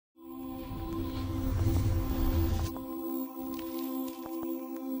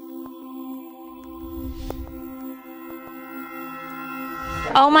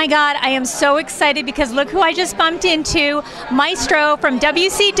Oh my God, I am so excited because look who I just bumped into. Maestro from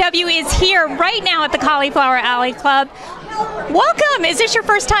WCW is here right now at the Cauliflower Alley Club. Welcome. Is this your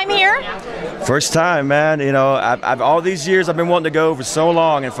first time here? First time, man. You know, I've all these years I've been wanting to go for so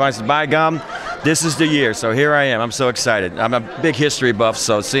long, and finally, by gum, this is the year. So here I am. I'm so excited. I'm a big history buff,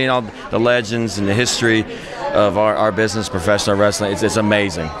 so seeing all the legends and the history of our business, professional wrestling, it's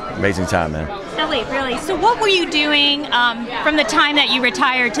amazing. Amazing time, man. Really. So what were you doing from the time that you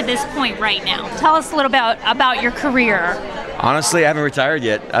retired to this point right now? Tell us a little bit about your career. Honestly, I haven't retired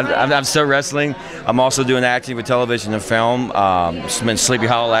yet. I'm still wrestling. I'm also doing acting with television and film. Been Sleepy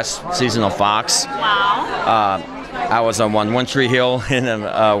Hollow last season on Fox. Wow. I was on One Tree Hill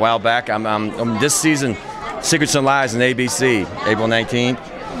a while back. I'm this season, Secrets and Lies on ABC, April 19th.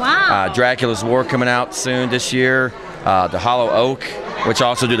 Wow. Dracula's War coming out soon this year. The Hollow Oak, which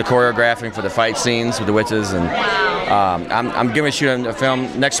also do the choreographing for the fight scenes with the witches, and I'm going to shoot a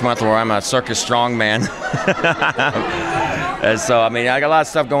film next month where I'm a circus strongman. And so I mean, I got a lot of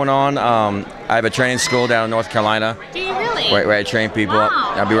stuff going on. I have a training school down in North Carolina. Do you really? Where I train people.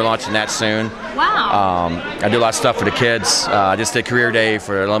 Wow. I'll be launching that soon. Wow. I do a lot of stuff for the kids. I just did career day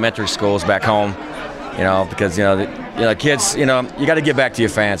for elementary schools back home. You know, because kids, you got to give back to your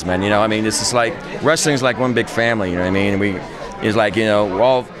fans, man. You know, I mean, this is like wrestling's like one big family. You know what I mean? It's like,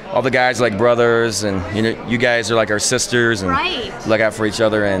 all the guys are like brothers, and you guys are like our sisters, and look out for each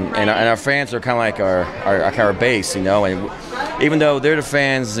other, and our fans are kind of like our base, and even though they're the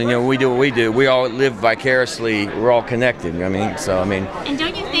fans, and we do what we do, we all live vicariously. We're all connected. You know what I mean? So I mean. And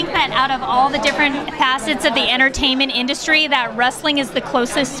don't you think that out of all the different facets of the entertainment industry, that wrestling is the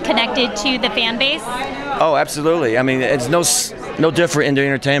closest connected to the fan base? Oh, absolutely. I mean, it's no different in the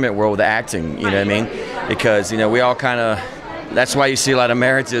entertainment world with acting. You know what I mean? Because we all kind of. That's why you see a lot of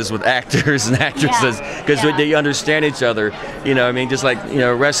marriages with actors and actresses, because they understand each other. You know, I mean, just like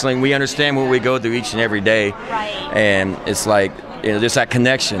wrestling, we understand what we go through each and every day, and it's like there's that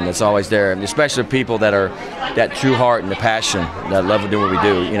connection that's always there, and especially people that are that true heart and the passion that love doing what we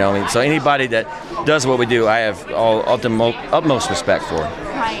do. You know, I mean, so anybody that does what we do, I have utmost respect for.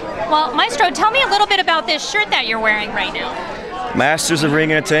 Right. Well, Maestro, tell me a little bit about this shirt that you're wearing right now. Masters of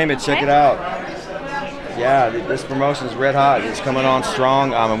Ring Entertainment. Check it out. Yeah, this promotion is red hot. It's coming on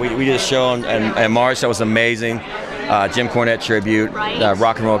strong. We did a show in March that was amazing. Jim Cornette tribute,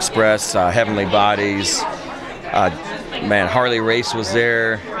 Rock and Roll Express, Heavenly Bodies. Man, Harley Race was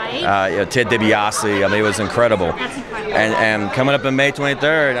there. Ted DiBiase. I mean, it was incredible. And coming up on May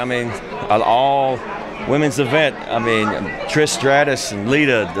 23rd, I mean, all women's event. I mean, Trish Stratus and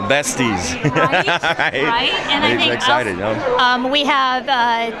Lita, the besties. Right. And I think excited. We have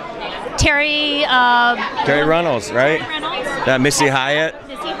Terry Reynolds, right? Missy Hyatt.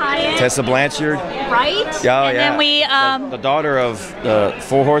 Tessa Blanchard. Right? Yeah, and then we the daughter of the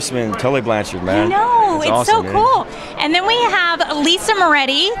Four Horsemen, Tully Blanchard, man. No, it's awesome, so cool. And then we have Lisa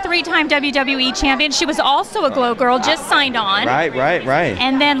Moretti, 3-time WWE champion. She was also a Glow Girl, just signed on. Right.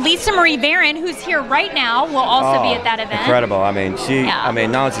 And then Lisa Marie Varon, who's here right now, will also be at that event. Incredible. I mean, I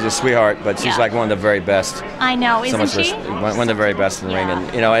mean, not only she's a sweetheart, but she's like one of the very best. I know, isn't she? One of the very best in the ring,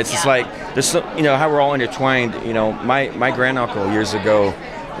 and it's just like this. How we're all intertwined. My granduncle years ago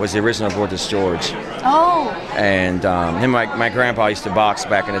was the original Gorgeous George. Oh. And my grandpa used to box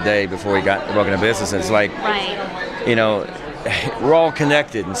back in the day before he got broken into business. And it's like, we're all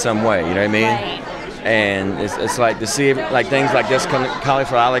connected in some way. You know what I mean? Right. And it's like to see like things like this,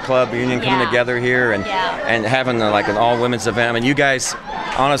 Cauliflower Alley Club reunion coming together here, and having like an all women's event. I mean, you guys,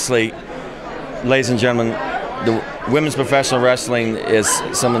 honestly, ladies and gentlemen, the women's professional wrestling is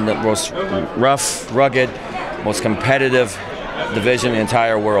some of the most rough, rugged, most competitive division in the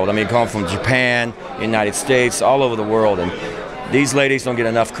entire world. I mean, come from Japan, United States, all over the world, and these ladies don't get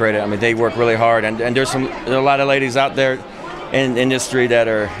enough credit. I mean, they work really hard, and there's a lot of ladies out there in the industry that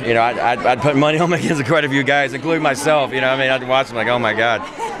are, I'd put money on them against quite a few guys, including myself. I mean, I'd watch them like, oh my God.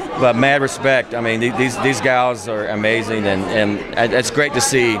 But mad respect. I mean, these gals are amazing, and it's great to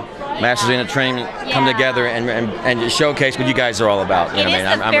see Masters of Entertainment come together and showcase what you guys are all about. It is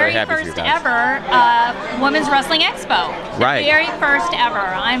the very first ever Women's Wrestling Expo. Right. The very first ever.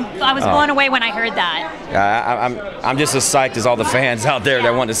 I was blown away when I heard that. Yeah, I'm just as psyched as all the fans out there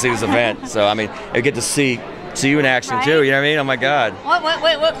that want to see this event. So I mean, I get to see you in action too. You know what I mean? Oh my God.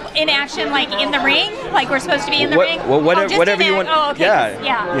 What in action? Like in the ring? Like we're supposed to be in the ring? Well, whatever you want. Oh, okay.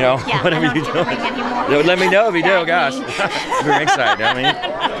 Yeah. Whatever you do. Let me know if you do. Gosh, we're excited. I mean.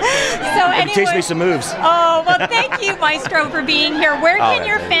 So anyway, teach me some moves. Oh well, thank you, Maestro, for being here. Where can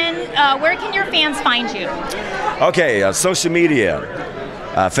your fans find you? Okay, social media,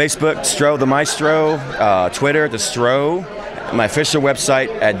 Facebook, Stro the Maestro, Twitter, the Stro. my official website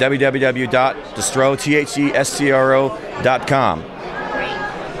at www.destro.com.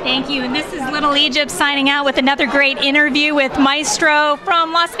 Thank you. And this is Little Egypt signing out with another great interview with Maestro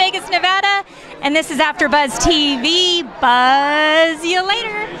from Las Vegas, Nevada. And this is AfterBuzz TV. Buzz you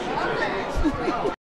later.